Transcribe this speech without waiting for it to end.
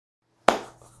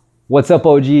What's up,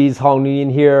 OGs?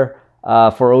 Nguyen here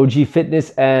for OG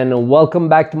Fitness, and welcome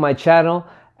back to my channel.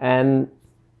 And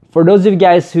for those of you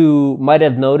guys who might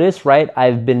have noticed, right,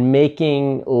 I've been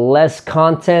making less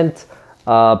content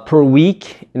per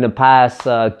week in the past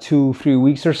 2-3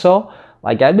 weeks or so.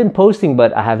 Like, I've been posting,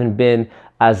 but I haven't been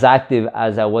as active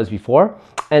as I was before.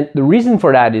 And the reason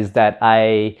for that is that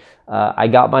I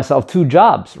got myself 2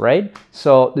 jobs, right?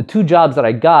 So the 2 jobs that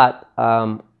I got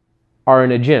are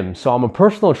in a gym. So I'm a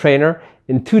personal trainer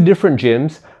in 2 different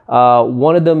gyms.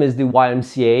 One of them is the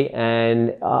YMCA,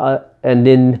 and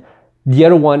then the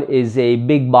other one is a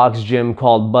big box gym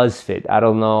called BuzzFit. I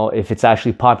don't know if it's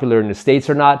actually popular in the States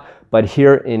or not, but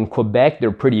here in Quebec,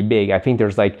 they're pretty big. I think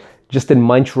there's like, just in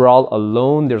Montreal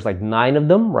alone, there's like 9 of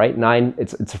them, right? 9,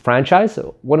 it's a franchise.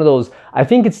 So one of those, I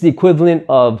think it's the equivalent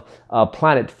of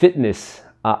Planet Fitness,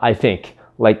 I think,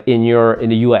 like in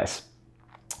the US.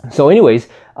 So anyways,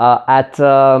 at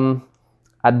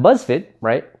BuzzFit,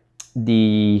 right?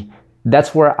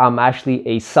 That's where I'm actually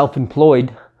a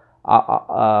self-employed,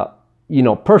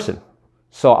 person.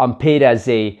 So I'm paid as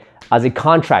a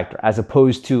contractor as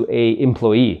opposed to a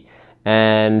employee,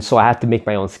 and so I have to make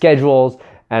my own schedules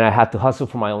and I have to hustle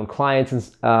for my own clients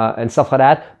and stuff like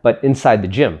that, but inside the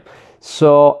gym.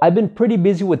 So I've been pretty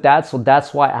busy with that. So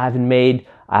that's why I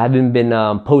haven't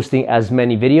been posting as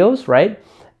many videos, right?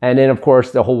 And then, of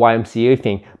course, the whole YMCA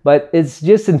thing. But it's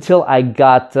just until I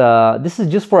got, this is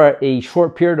just for a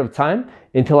short period of time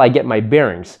until I get my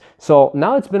bearings. So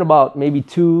now it's been about maybe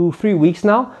 2-3 weeks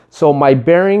now. So my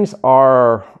bearings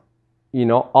are,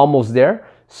 almost there.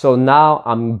 So now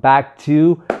I'm back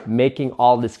to making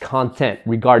all this content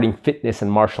regarding fitness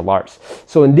and martial arts.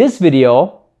 So in this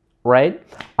video, right,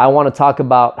 I want to talk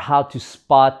about how to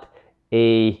spot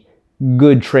a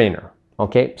good trainer.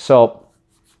 Okay, so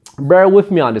bear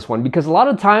with me on this one, because a lot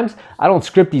of times I don't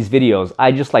script these videos.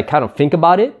 I just like kind of think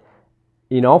about it,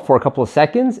 for a couple of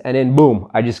seconds, and then boom,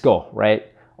 I just go, right?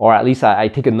 Or at least I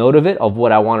take a note of it, of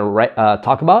what I want to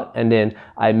talk about, and then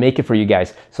I make it for you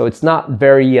guys. So it's not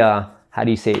very, how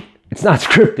do you say it? It's not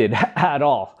scripted at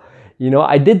all.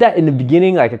 I did that in the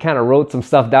beginning, like I kind of wrote some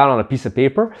stuff down on a piece of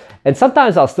paper, and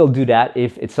sometimes I'll still do that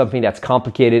if it's something that's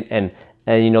complicated and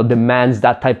demands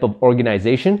that type of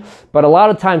organization. But a lot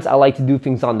of times I like to do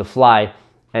things on the fly,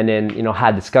 and then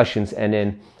have discussions, and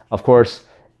then of course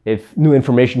if new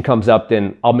information comes up,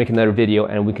 then I'll make another video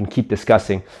and we can keep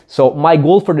discussing. So my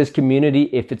goal for this community,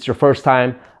 if it's your first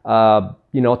time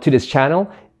to this channel,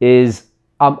 is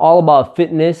I'm all about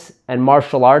fitness and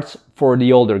martial arts for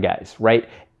the older guys, right?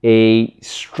 A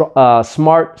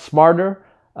smarter,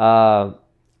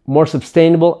 more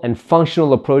sustainable and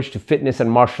functional approach to fitness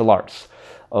and martial arts.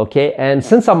 Okay, and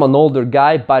since I'm an older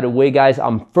guy, by the way, guys,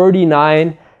 I'm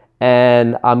 39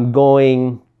 and I'm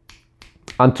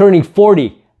turning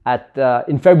 40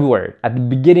 in February, at the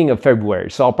beginning of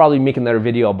February. So I'll probably make another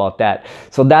video about that.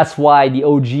 So that's why the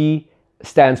OG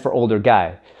stands for older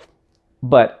guy.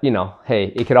 But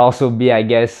hey, it could also be, I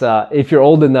guess, if you're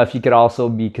old enough, you could also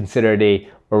be considered a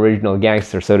original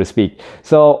gangster, so to speak.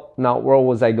 So now, where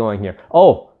was I going here?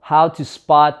 Oh, how to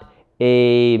spot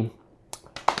a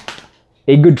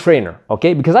good trainer.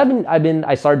 Okay, because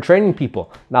I started training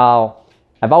people. Now,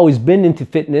 I've always been into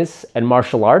fitness and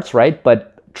martial arts, right? But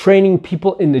training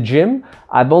people in the gym,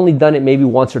 I've only done it maybe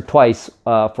once or twice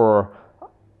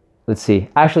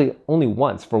actually only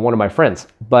once for one of my friends.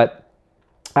 But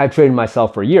I've trained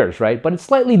myself for years, right? But it's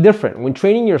slightly different when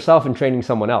training yourself and training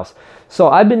someone else. So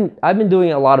I've been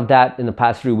doing a lot of that in the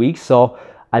past 3 weeks. So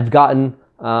I've gotten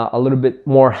a little bit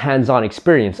more hands-on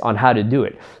experience on how to do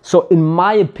it. So in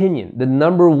my opinion, the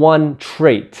number 1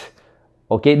 trait,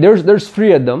 okay, there's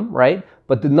 3 of them, right?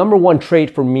 But the number 1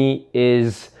 trait for me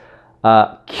is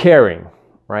caring,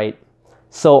 right?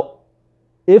 So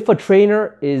if a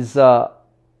trainer is,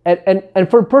 and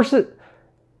for a person,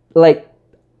 like,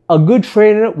 a good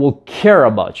trainer will care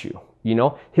about you,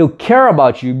 he'll care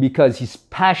about you because he's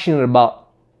passionate about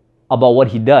what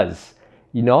he does,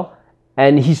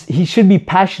 and he should be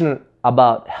passionate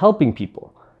about helping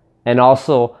people and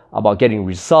also about getting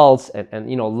results and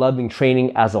loving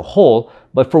training as a whole,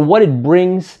 but for what it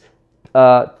brings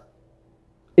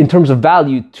in terms of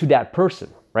value to that person,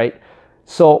 right?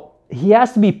 So he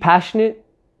has to be passionate,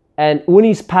 and when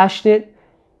he's passionate,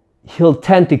 he'll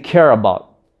tend to care about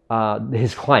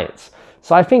his clients.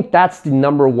 So I think that's the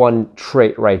number 1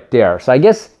 trait right there. So I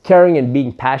guess caring and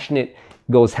being passionate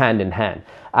goes hand in hand.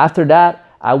 After that,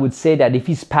 I would say that if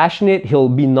he's passionate, he'll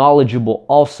be knowledgeable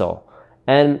also.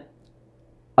 And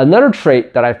another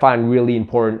trait that I find really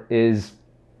important is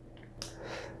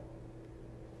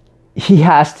he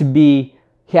has to be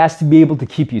able to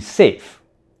keep you safe,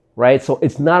 right? So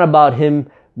it's not about him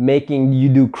making you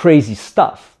do crazy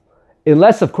stuff.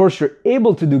 Unless, of course, you're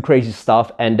able to do crazy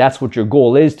stuff, and that's what your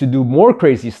goal is, to do more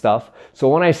crazy stuff. So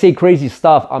when I say crazy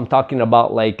stuff, I'm talking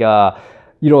about like,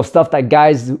 you know, stuff that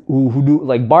guys who do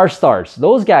like bar stars.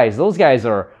 Those guys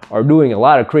are doing a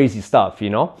lot of crazy stuff,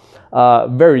 you know,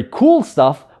 very cool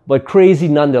stuff, but crazy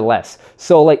nonetheless.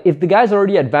 So like if the guys are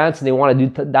already advanced and they want to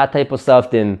do that type of stuff,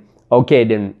 then okay,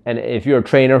 then, and if you're a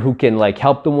trainer who can like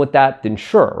help them with that, then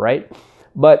sure, right?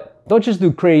 But don't just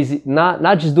do crazy,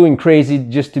 not just doing crazy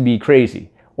just to be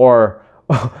crazy, or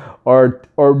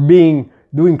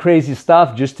doing crazy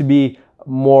stuff just to be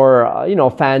more you know,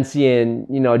 fancy, and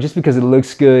you know, just because it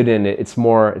looks good and it's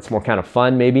more kind of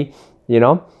fun maybe, you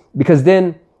know, because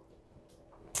then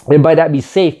by that be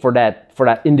safe for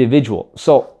that individual.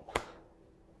 So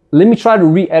let me try to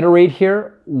reiterate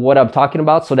here what I'm talking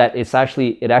about, so that it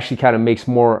actually kind of makes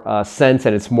more sense,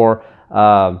 and it's more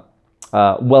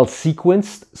well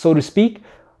sequenced, so to speak.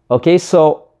 Okay,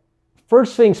 so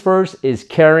first things first is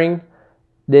caring,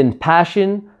 then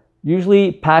passion.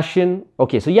 Usually passion.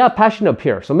 Okay, so you have passion up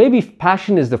here, so maybe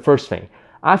passion is the first thing.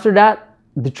 After that,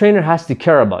 the trainer has to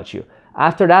care about you.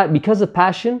 After that, because of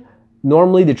passion,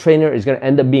 normally the trainer is going to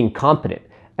end up being competent.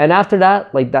 And after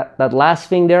that, like that last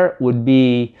thing there would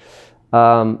be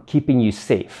keeping you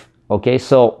safe. Okay,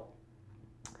 so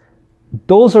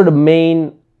those are the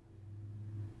main,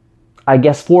 I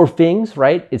guess, 4 things,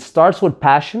 right? It starts with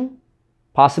passion,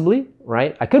 possibly,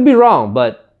 right? I could be wrong,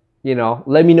 but you know,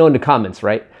 let me know in the comments,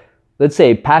 right? Let's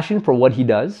say passion for what he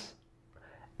does,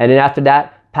 and then after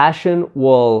that, passion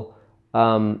will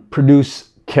produce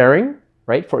caring,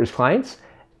 right, for his clients,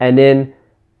 and then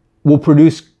will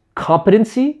produce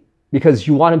competency, because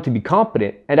you want him to be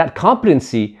competent, and that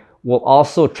competency will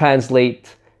also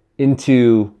translate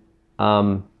into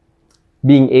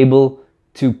being able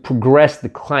to progress the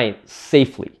client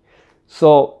safely.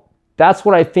 So that's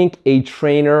what I think a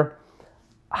trainer,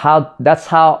 that's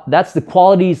the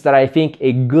qualities that I think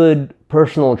a good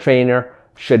personal trainer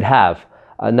should have.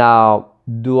 Now,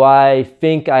 do I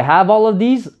think I have all of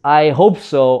these? I hope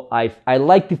so. I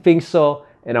like to think so,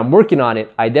 and I'm working on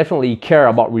it. I definitely care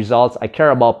about results. I care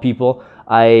about people.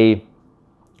 I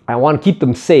want to keep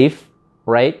them safe,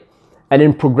 right? And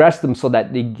then progress them so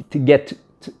that they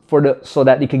so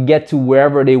that they can get to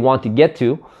wherever they want to get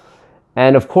to.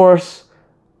 And of course,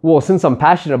 well, since I'm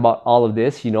passionate about all of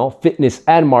this, you know, fitness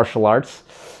and martial arts,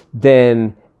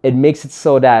 then it makes it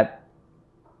so that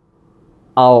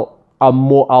I'm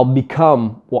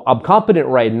competent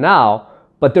right now,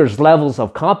 but there's levels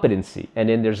of competency, and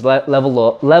then there's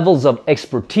levels of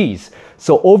expertise.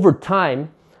 So over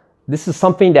time, this is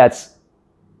something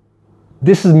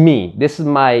this is me. This is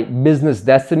my business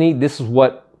destiny. This is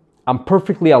what I'm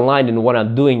perfectly aligned in what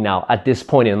I'm doing now at this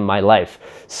point in my life.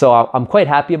 So I'm quite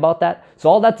happy about that. So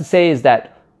all that to say is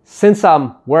that since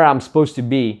I'm where I'm supposed to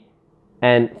be,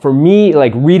 and for me,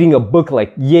 like reading a book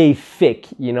like yay thick,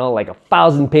 you know, like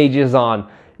 1,000 pages on,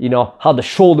 you know, how the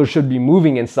shoulder should be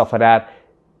moving and stuff like that,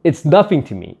 it's nothing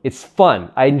to me. It's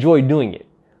fun. I enjoy doing it,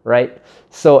 right?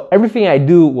 So everything I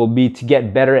do will be to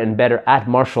get better and better at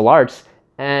martial arts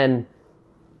and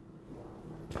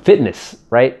fitness,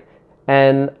 right?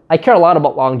 And I care a lot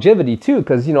about longevity too,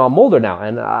 because, you know, I'm older now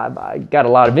and I got a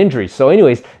lot of injuries. So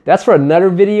anyways, that's for another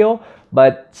video.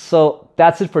 But so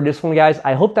that's it for this one, guys.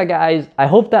 I hope that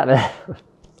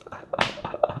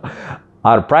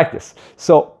out of practice.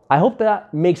 So I hope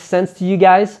that makes sense to you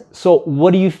guys. So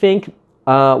what do you think?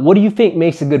 What do you think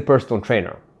makes a good personal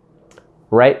trainer?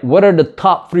 Right? What are the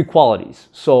top 3 qualities?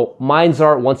 So mine's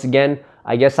are, once again,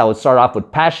 I guess I would start off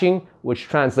with passion, which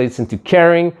translates into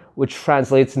caring, which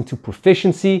translates into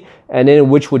proficiency, and then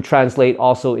which would translate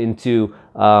also into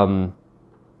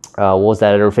what was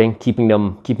that other thing? Keeping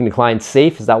the client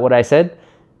safe. Is that what I said?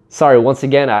 Sorry, once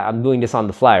again, I'm doing this on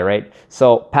the fly, right?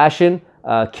 So passion,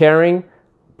 caring,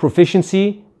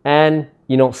 proficiency, and,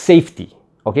 you know, safety.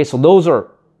 Okay, so those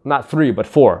are not 3 but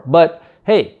 4. But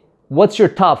hey, what's your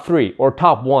top 3 or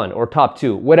top 1 or top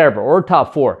 2, whatever, or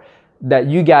top 4 that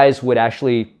you guys would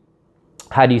actually,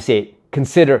 how do you say it,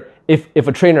 consider, if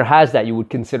a trainer has that, you would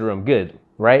consider them good,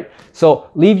 right? So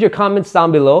leave your comments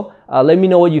down below. Let me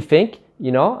know what you think.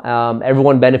 You know,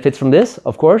 everyone benefits from this,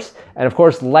 of course. And of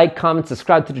course, like, comment,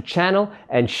 subscribe to the channel,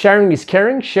 and sharing is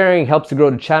caring. Sharing helps to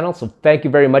grow the channel. So thank you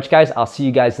very much, guys. I'll see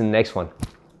you guys in the next one.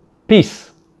 Peace.